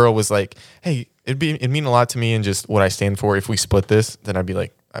 if the girl was like, "Hey, it'd mean a lot to me and just what I stand for. If we split this," then I'd be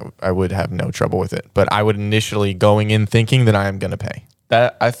like, I would have no trouble with it. But I would initially going in thinking that I am gonna pay.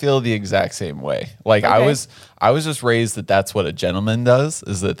 That I feel the exact same way. Like I was just raised that that's what a gentleman does,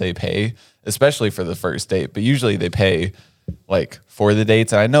 is that they pay, especially for the first date. But usually they pay like for the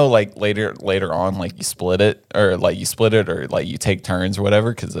dates. And I know like later on, like you split it or like you take turns or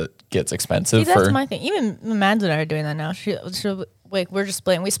whatever because it gets expensive. See, that's my thing. Even Mads and I are doing that now. Like we're just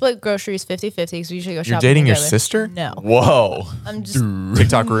splitting. We split groceries 50-50 because we usually go shopping. You're dating your together. sister? No. Whoa. I'm just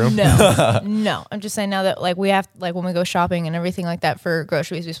TikTok room. no. I'm just saying now that like we have like when we go shopping and everything like that for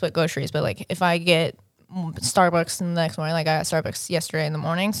groceries, we split groceries. But like if I get Starbucks in the next morning, like I got Starbucks yesterday in the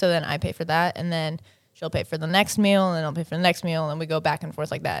morning, so then I pay for that, and then she'll pay for the next meal, and then I'll pay for the next meal, and then we go back and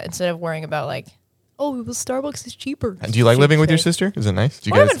forth like that instead of worrying about like, oh, well, Starbucks is cheaper. Do you like living with your sister? Is it nice? Do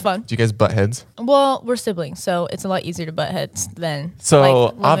you We're guys having fun. Do you guys butt heads? Well, we're siblings, so it's a lot easier to butt heads than So, like,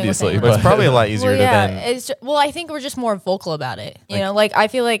 living with obviously, anyone. But it's probably a lot easier Well, to yeah, then. well, I think we're just more vocal about it. You know, like I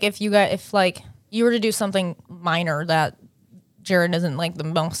feel like if like you were to do something minor that Jared isn't like the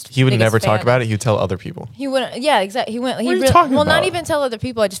most, He would biggest never talk fan. about it. He'd tell other people. He wouldn't. Yeah, exactly. He went. He What are you really, talking well, not about? even tell other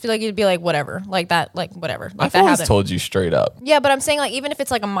people. I just feel like he'd be like, whatever, like that, like whatever. Like I've that always happened. told you straight up. Yeah, but I'm saying like even if it's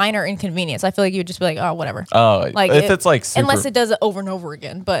like a minor inconvenience, I feel like you would just be like, oh, whatever. Oh, Like if it's like super, unless it does it over and over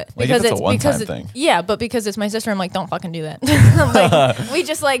again, but Like, because if it's a one-time because thing. yeah, but because it's my sister, I'm like, don't fucking do that. Like, we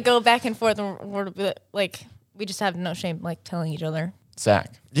just like go back and forth, and we're like, we just have no shame like telling each other.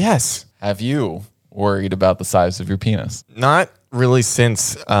 Zach, Yes. have you worried about the size of your penis? Not really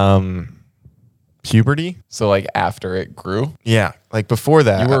since puberty. So like after it grew, Yeah, like before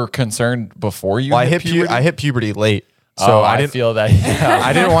that. you were concerned before you Well, hit puberty? I hit puberty late, so Oh, I didn't feel that. Yeah.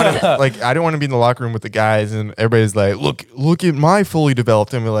 I didn't want to I didn't want to be in the locker room with the guys, and everybody's like, "Look at my fully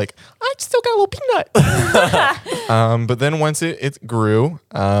developed," and we're like, "I still got a little peanut." But then once it grew,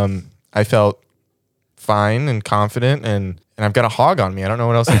 I felt fine and confident, and I've got a hog on me. I don't know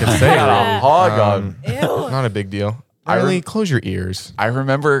what else I can say. Got a really. hog on. Not a big deal. Really, close your ears. I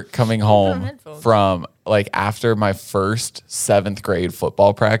remember coming home headphones. from like after my first 7th grade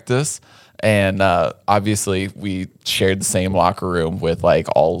football practice. And obviously we shared the same locker room with like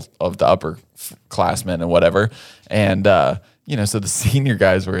all of the upperclassmen and whatever. And, so the senior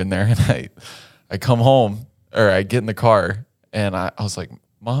guys were in there, and I come home, or I get in the car, and I was like,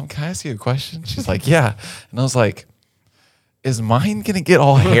 Mom, can I ask you a question? She's like, yeah. And I was like, is mine going to get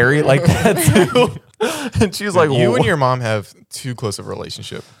all hairy like that too? And she was like, You and "Wha-" your mom have too close of a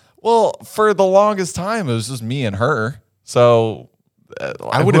relationship. Well, for the longest time, it was just me and her. So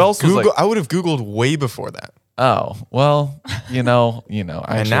I would who have else was Googled. like, I would have Googled way before that. oh, well, I And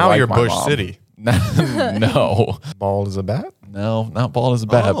actually now like you're my Bush mom. City. No, Bald as a bat. no, not bald as a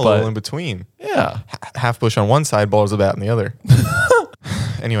bat, Oh, but in between. yeah. Half bush on one side, bald as a bat on the other.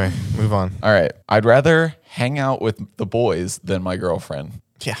 Anyway, move on. All right. I'd rather hang out with the boys than my girlfriend.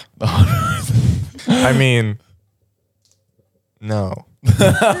 Yeah. I mean, no.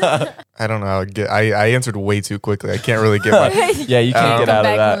 I don't know. I answered way too quickly. I can't really get my. Yeah, you can't get out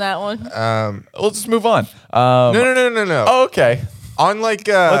Back of from that. that one. We'll just move on. No. Oh, okay. On like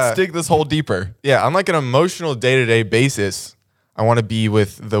Let's dig this hole deeper. yeah, on like an emotional day-to-day basis, I want to be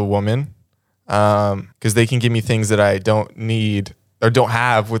with the woman because they can give me things that I don't need or don't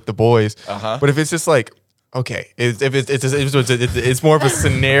have with the boys. But if it's just like, okay, it's more of a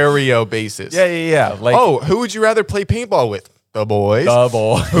scenario basis. Yeah. Like, Oh, who would you rather play paintball with? The boys.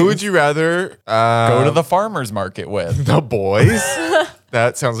 double. Who would you rather Go to the farmer's market with. the boys?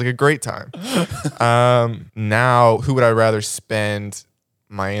 That sounds like a great time. Now, who would I rather spend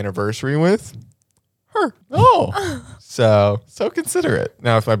my anniversary with? Her. Oh, So so considerate.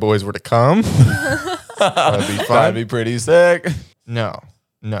 now, if my boys were to come, that'd be fun. That'd be pretty sick. No.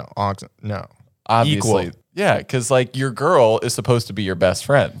 No, no. Obviously. Equal. Yeah, because like your girl is supposed to be your best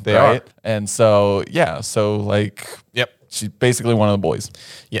friend. They right? are. And so, yeah. So like, Yep. she's basically one of the boys.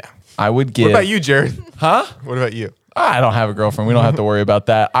 Yeah. I would give. What about you, Jared? Huh? What about you? I don't have a girlfriend. We don't have to worry about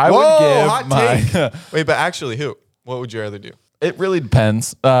that. I Whoa, would give hot take. Wait, but actually, who? What would you rather do? It really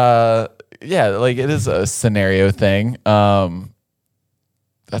depends. Yeah, like it is a scenario thing. That's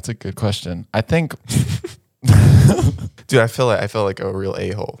a good question. I think. Dude, I feel like a real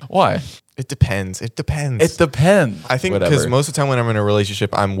a-hole. Why? It depends. It depends. It depends. I think because most of the time when I'm in a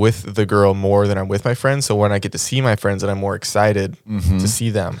relationship, I'm with the girl more than I'm with my friends. So when I get to see my friends, then I'm more excited to see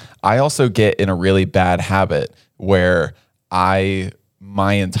them. I also get in a really bad habit where my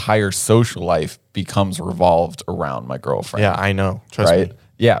entire social life becomes revolved around my girlfriend. Yeah, I know. Trust me.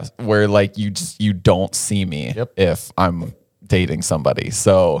 Yeah, where like you don't see me if I'm dating somebody.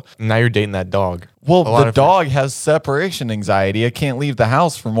 So now you're dating that dog. Well, the dog has separation anxiety. It can't leave the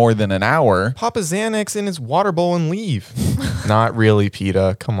house for more than an hour. Pop a Xanax in his water bowl and leave. Not really,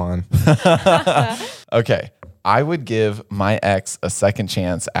 PETA. Come on. Okay. I would give my ex a second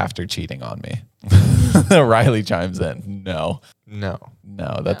chance after cheating on me. Riley chimes in. No,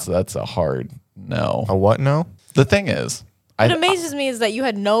 that's a hard no. A what no? The thing is, what amazes me is that you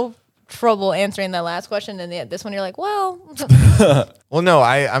had no trouble answering that last question, and this one you're like, well. Well, no,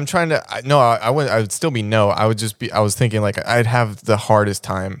 I'm trying to. I would still be no. I was thinking like I'd have the hardest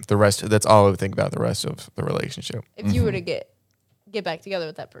time. That's all I would think about the rest of the relationship. If you were to get back together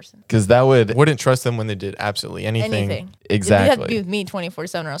with that person, because wouldn't trust them when they did absolutely anything. Exactly. You have to be with me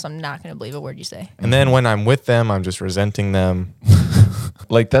 24/7, or else I'm not going to believe a word you say. And then when I'm with them, I'm just resenting them.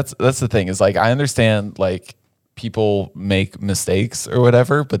 Like that's the thing is like I understand like people make mistakes or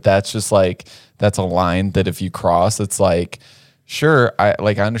whatever, but that's just like that's a line that if you cross, it's like sure, I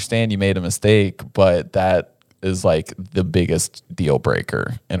understand you made a mistake, but that is like the biggest deal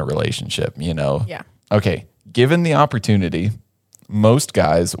breaker in a relationship, you know? Yeah. Okay, given the opportunity, most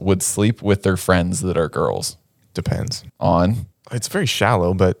guys would sleep with their friends that are girls. Depends. On? It's very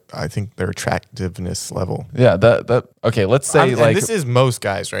shallow, but I think their attractiveness level. Yeah, that okay, let's say like this is most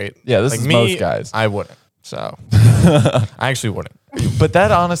guys, right? Yeah, this like is me, most guys. I wouldn't. So I actually wouldn't. But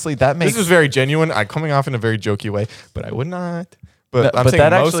that honestly, that makes this is very genuine. I'm coming off in a very jokey way, but I would not. But I'm saying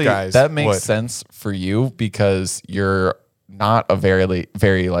that most actually, guys that makes would. sense for you because you're not a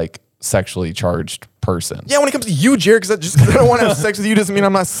very like sexually charged person. Yeah, when it comes to you, Jared, because just because I don't want to have sex with you doesn't mean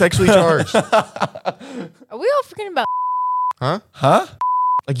I'm not sexually charged. Are we all forgetting about? Huh?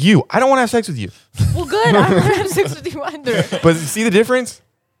 Like you, I don't want to have sex with you. Well, good. I don't want to have sex with you either. But see the difference?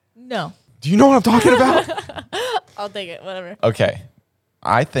 No. Do you know what I'm talking about? I'll take it. Whatever. Okay.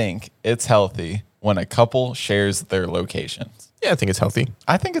 I think it's healthy when a couple shares their locations. Yeah, I think it's healthy.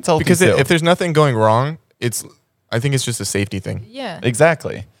 I think it's healthy Because too. if there's nothing going wrong, I think it's just a safety thing. Yeah.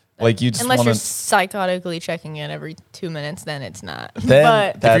 Exactly. Like you just Unless want you're to. psychotically checking in every 2 minutes, then it's not.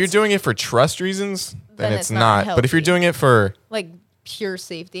 Then but If you're doing it for trust reasons, then it's not. But if you're healthy. doing it for like pure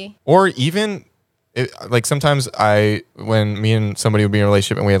safety. or even like sometimes when me and somebody would be in a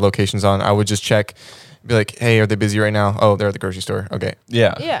relationship and we had locations on, I would just check, be like, hey, are they busy right now? Oh, they're at the grocery store. Okay.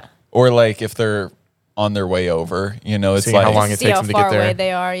 Yeah. Yeah. Or like if they're on their way over, you know, it's See like how long it See takes how them to far get there. away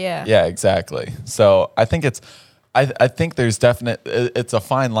they are. Yeah. Yeah, exactly. So I think I think there's it's a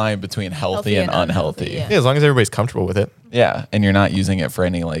fine line between healthy and unhealthy. yeah. Yeah, as long as everybody's comfortable with it. Yeah, and you're not using it for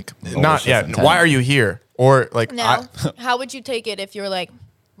any like malicious intent. Why are you here? Or like Now, how would you take it if you're like,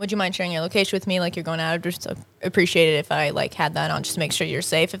 would you mind sharing your location with me? Like you're going out, I'd just appreciate it if I like had that on just to make sure you're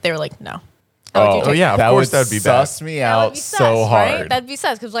safe. If they were like, no. How would you take yeah, it? of course that would be bad. Suss me That would out be so sus, hard. Right? That'd be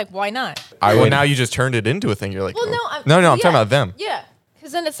sus because like, why not? well, now you just turned it into a thing. You're like, Well, oh. no, I'm talking about them. Yeah,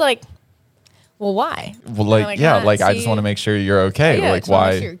 because then it's like, well, why? Well, like, yeah, nah, like I just see- want to make sure you're okay. Yeah, like just wanna why?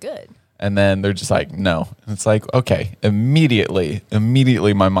 make sure you're good. And then they're just like, no. And it's like, okay, immediately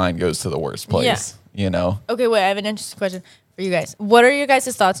my mind goes to the worst place. You know? Okay, wait. I have an interesting question for you guys. What are your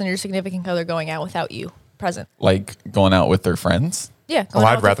guys' thoughts on your significant other going out without you present? Like going out with their friends. Yeah. Oh, going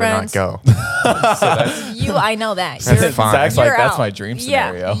out I'd with your rather not friends. go. You, I know that. That's You're- fine. Zach's like, you're that's out. my dream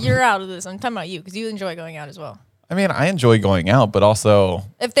scenario. Yeah, you're out of this. I'm talking about you because you enjoy going out as well. I mean, I enjoy going out, but also,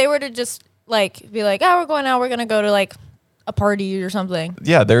 If they were to just like be like, oh, we're going out, we're gonna go to like a party or something.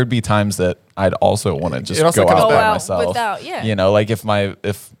 yeah, there would be times that I'd also want to just It also go comes out back- by Go out myself. without- yeah. You know, like if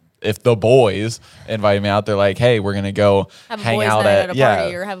the boys invite me out, they're like, hey, we're gonna go Have a hang boys' out night at at a yeah.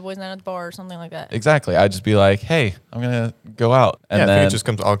 party or have a boys' night at the bar or something like that. Exactly. I'd just be like, hey, I'm gonna go out. And Yeah, I then think it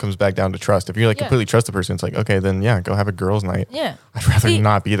just all comes back down to trust. If you like Yeah. completely trust the person, it's like, okay, then yeah, go have a girls' night. Yeah. I'd rather See-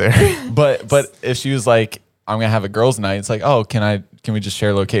 not be there. but if she was like, I'm gonna have a girls' night, it's like, oh, can I can we just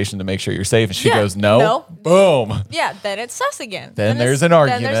share location to make sure you're safe? And she Yeah. goes, no. No. Boom. Yeah, then it's sus again. Then it's- there's an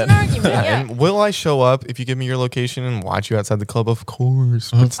Then there's an argument. argument. Yeah. And will I show up if you give me your location and watch you outside the club? Of course.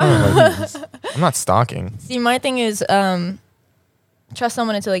 But it's not like, I'm not stalking. See, my thing is trust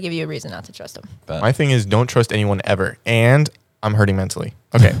someone until they give you a reason not to trust them. My thing is don't trust anyone ever. And I'm hurting mentally.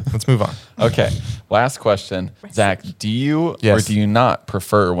 Okay, let's move on. Okay. Last question. Zach, do you Yes. or do you not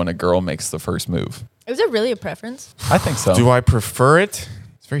prefer when a girl makes the first move? Is it really a preference? I think so. Do I prefer it?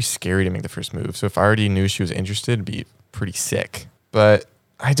 It's very scary to make the first move. So if I already knew she was interested, it'd be pretty sick. But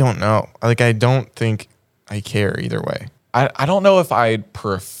I don't know. Like, I don't think I care either way. I don't know if I'd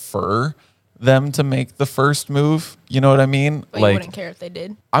prefer them to make the first move. You know what I mean? But you wouldn't care if they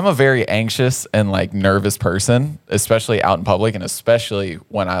did. I'm a very anxious and like nervous person, especially out in public and especially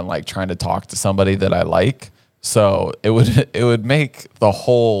when I'm like trying to talk to somebody that I like. So it would make the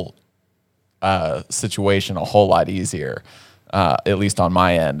whole situation a whole lot easier, at least on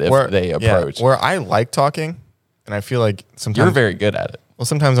my end, if they approach. Where I like talking, and I feel like sometimes You're very good at it. Well,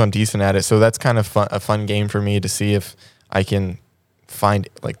 sometimes I'm decent at it, so that's kind of a fun game for me to see if I can find,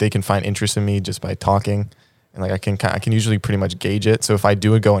 like, they can find interest in me just by talking, and like I can usually pretty much gauge it. So if I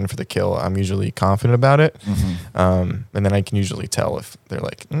do go in for the kill, I'm usually confident about it, and then I can usually tell if they're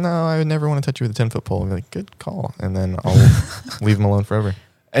like, no, I would never want to touch you with a 10-foot pole. I'm like, good call, and then I'll leave them alone forever.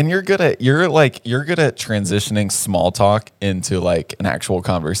 And you're good at transitioning small talk into like an actual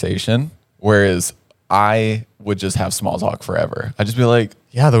conversation, whereas I would just have small talk forever. I'd just be like,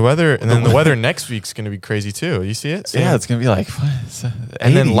 yeah, the weather, and then the weather next week's going to be crazy too. You see it? yeah, it's gonna be like,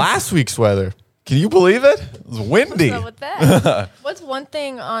 and then last week's weather. Can you believe it? It was windy. What's up with that? What's one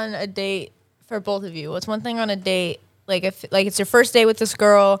thing on a date for both of you? What's one thing on a date, like if like it's your first date with this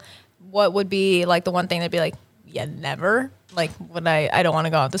girl, what would be like the one thing that'd be like, yeah, never? Like, I don't want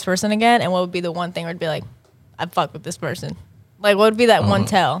to go out with this person again? And what would be the one thing where it'd be like, I fuck with this person? Like, what would be that one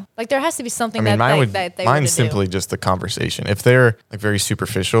tell? Like, there has to be something that they mine's would simply do. just the conversation. If they're like very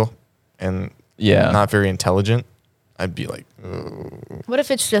superficial and not very intelligent, I'd be like, ugh. What if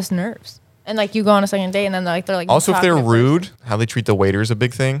it's just nerves? And like you go on a second date and then they're like Also, if they're talking at rude, how they treat the waiter is a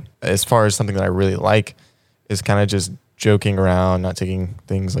big thing. As far as something that I really like is kind of just joking around, not taking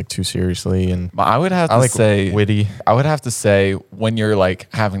things like too seriously. And I would have to say witty. I would have to say when you're like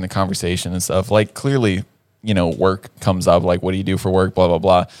having the conversation and stuff, like clearly, you know, work comes up, like what do you do for work, blah,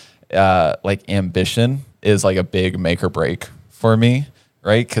 blah, blah. Like ambition is like a big make or break for me,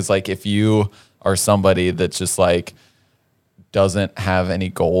 right? Because like if you are somebody that's just like doesn't have any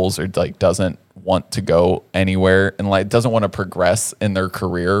goals or like doesn't want to go anywhere and like doesn't want to progress in their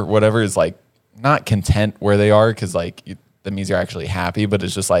career, whatever, is like not content where they are, because like that means you're actually happy, but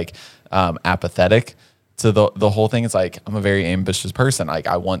it's just like apathetic to the whole thing. It's like I'm a very ambitious person. Like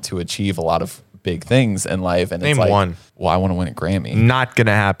I want to achieve a lot of big things in life, and Name it's like, one. well, I want to win a Grammy. Not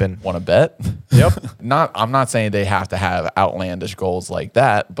gonna happen. Want to bet? Yep. I'm not saying they have to have outlandish goals like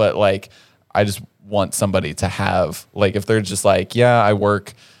that, but like I just want somebody to have, like, if they're just like, yeah, I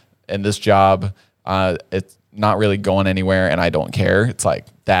work in this job, it's not really going anywhere and I don't care. It's like,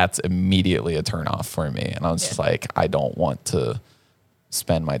 that's immediately a turn off for me. And I was just like, I don't want to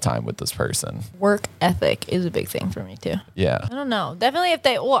spend my time with this person. Work ethic is a big thing for me too. Yeah. I don't know. Definitely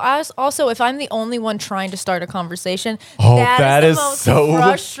if I'm the only one trying to start a conversation, Oh, that that is is the most so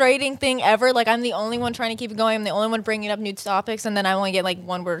frustrating thing ever. Like I'm the only one trying to keep it going. I'm the only one bringing up new topics, and then I only get like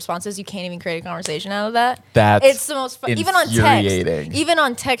one word responses. You can't even create a conversation out of that. It's the most even on text. infuriating. Even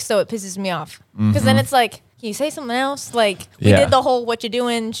on text, though, it pisses me off because then it's like, can you say something else? Like we Yeah. did the whole "what you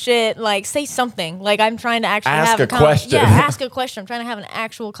doing" shit. Like say something. Like I'm trying to actually Ask have a question. Yeah, ask a question. I'm trying to have an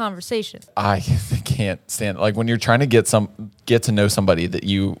actual conversation. I can't stand it. Like when you're trying to get to know somebody that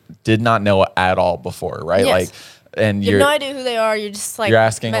you did not know at all before, right? Yes. Like, and You you're have no idea who they are. You're just like you're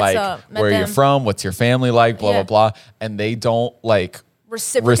asking met like met where you're them. from, what's your family like, blah Yeah. blah blah, and they don't like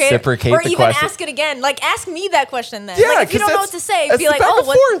Reciprocate or the even question. Ask it again. Like ask me that question then. Yeah, like if you 'cause don't know what that's- to say, that's be the like, back oh, and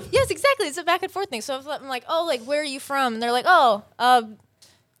what? forth. Yes, exactly. It's a back and forth thing. So if I'm like, oh, like where are you from? And they're like, oh,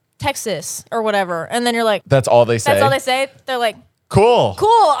 Texas or whatever. And then you're like, that's all they say. that's all they say. They're like, Cool.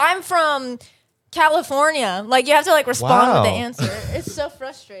 cool. I'm from California. Like you have to like respond with the Wow. answer. It's so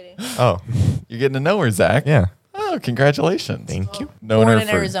frustrating. Oh, You're getting to know her, Zach. yeah. Oh, congratulations. Thank you. Known Born her in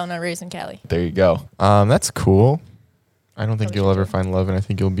for- Arizona, raised in Cali. There you go. That's cool. I don't think What you'll was ever your find love, and I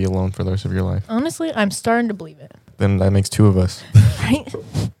think you'll be alone for the rest of your life. Honestly, I'm starting to believe it. Then that makes two of us. Right?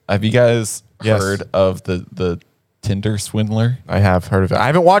 Have you guys Yes. heard of the Tinder swindler? I have heard of it. I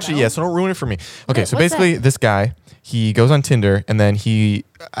haven't watched it yet, so don't ruin it for me. Okay, Wait, so what's basically, that? this guy, he goes on Tinder, and then he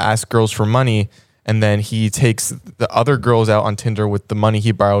asks girls for money, and then he takes the other girls out on Tinder with the money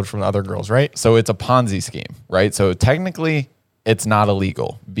he borrowed from the other girls, right? So it's a Ponzi scheme, right? So technically, it's not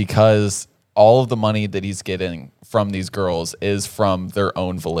illegal because all of the money that he's getting from these girls is from their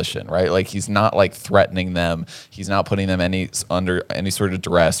own volition, right? Like he's not like threatening them. He's not putting them under any sort of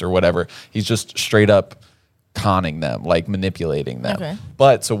duress or whatever. He's just straight up conning them, like manipulating them. Okay.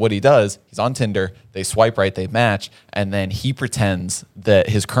 But so what he does, he's on Tinder, they swipe right, they match, and then he pretends that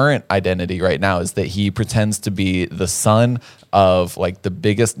his current identity right now is that he pretends to be the son of like the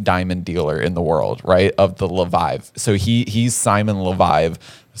biggest diamond dealer in the world, right? Of the Levive. So he's Simon Levive,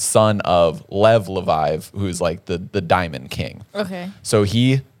 son of Lev Levive, who's like the diamond king. Okay. So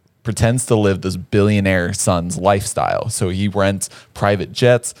he pretends to live this billionaire son's lifestyle. So he rents private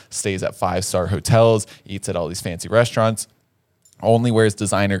jets, stays at 5-star hotels, eats at all these fancy restaurants, only wears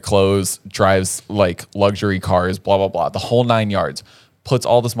designer clothes, drives like luxury cars, blah, blah, blah, the whole 9 yards, puts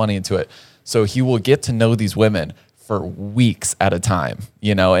all this money into it. So he will get to know these women for weeks at a time,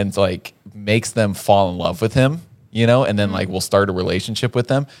 you know, and like makes them fall in love with him, you know, and then like we'll start a relationship with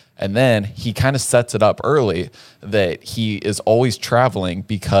them. And then he kind of sets it up early that he is always traveling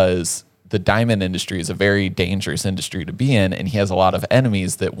because the diamond industry is a very dangerous industry to be in. And he has a lot of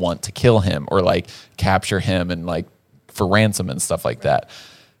enemies that want to kill him or like capture him and like for ransom and stuff like that.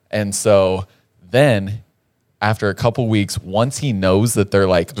 And so then after a couple weeks, once he knows that they're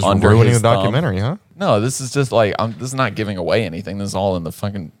like Just under ruining his the thumb, documentary, huh? no, this is just like, this is not giving away anything. This is all in the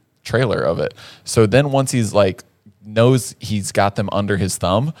fucking trailer of it. So then once he's like, knows he's got them under his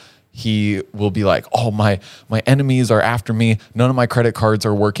thumb, he will be like, oh, my enemies are after me. None of my credit cards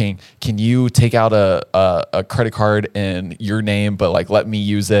are working. Can you take out a credit card in your name, but like let me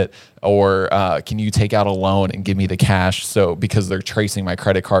use it? Or can you take out a loan and give me the cash? So because they're tracing my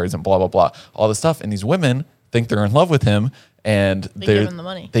credit cards and blah, blah, blah, all this stuff. And these women think they're in love with him and They give him the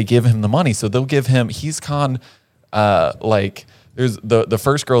money. They give him the money. So they'll give him, he's like, there's the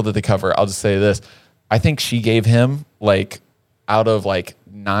first girl that they cover. I'll just say this. I think she gave him like out of like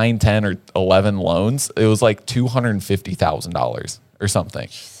 9, 10 or 11 loans, it was like $250,000 or something.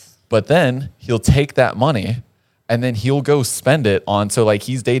 But then he'll take that money and then he'll go spend it on. So like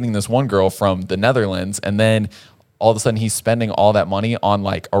he's dating this one girl from the Netherlands and then all of a sudden he's spending all that money on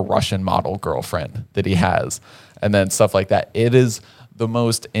like a Russian model girlfriend that he has and then stuff like that. It is the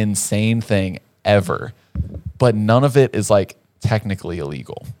most insane thing ever, but none of it is like technically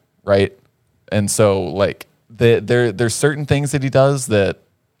illegal, right? And so like there's certain things that he does that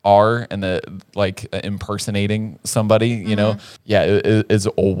are and that like impersonating somebody, you know? Yeah, it is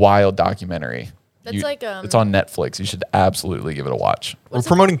a wild documentary. That's it's on Netflix. You should absolutely give it a watch. We're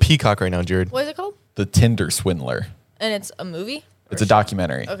promoting Peacock right now, Jared. What is it called? The Tinder Swindler. And it's a movie? It's a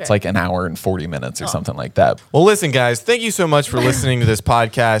documentary. Okay. It's like an hour and 40 minutes or something like that. Well, listen, guys, thank you so much for listening to this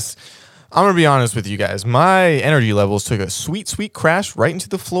podcast. I'm going to be honest with you guys. My energy levels took a sweet, sweet crash right into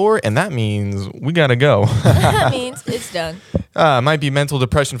the floor, and that means we got to go. That means it's done. Might be mental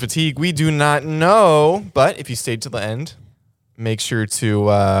depression fatigue. We do not know, but if you stayed to the end, make sure to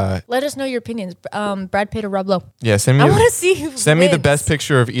Let us know your opinions. Brad Pitt or Rob Lowe. yeah, send me I want to see who send me the wins. best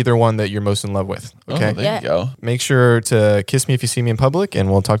picture of either one that you're most in love with. Okay. Oh, there Yeah. you go. Make sure to kiss me if you see me in public,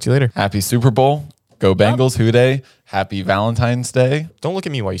 and we'll talk to you later. Happy Super Bowl. Go Bengals. Who Day. Happy Valentine's Day. Don't look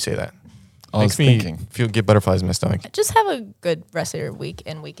at me while you say that. I was Makes me thinking. get butterflies in my stomach. Just have a good rest of your week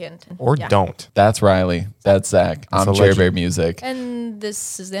and weekend. Or Yeah. don't. That's Riley. That's Zach. That's I'm a Cherry legend. Bear Music. And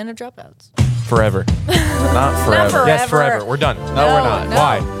this is the end of Dropouts. Forever. Not forever. forever. Yes, forever. We're done. No, we're not. no.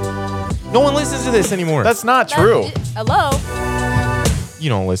 Why? No one listens to this anymore. That's not true. Hello? You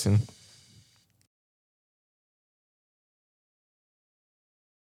don't listen.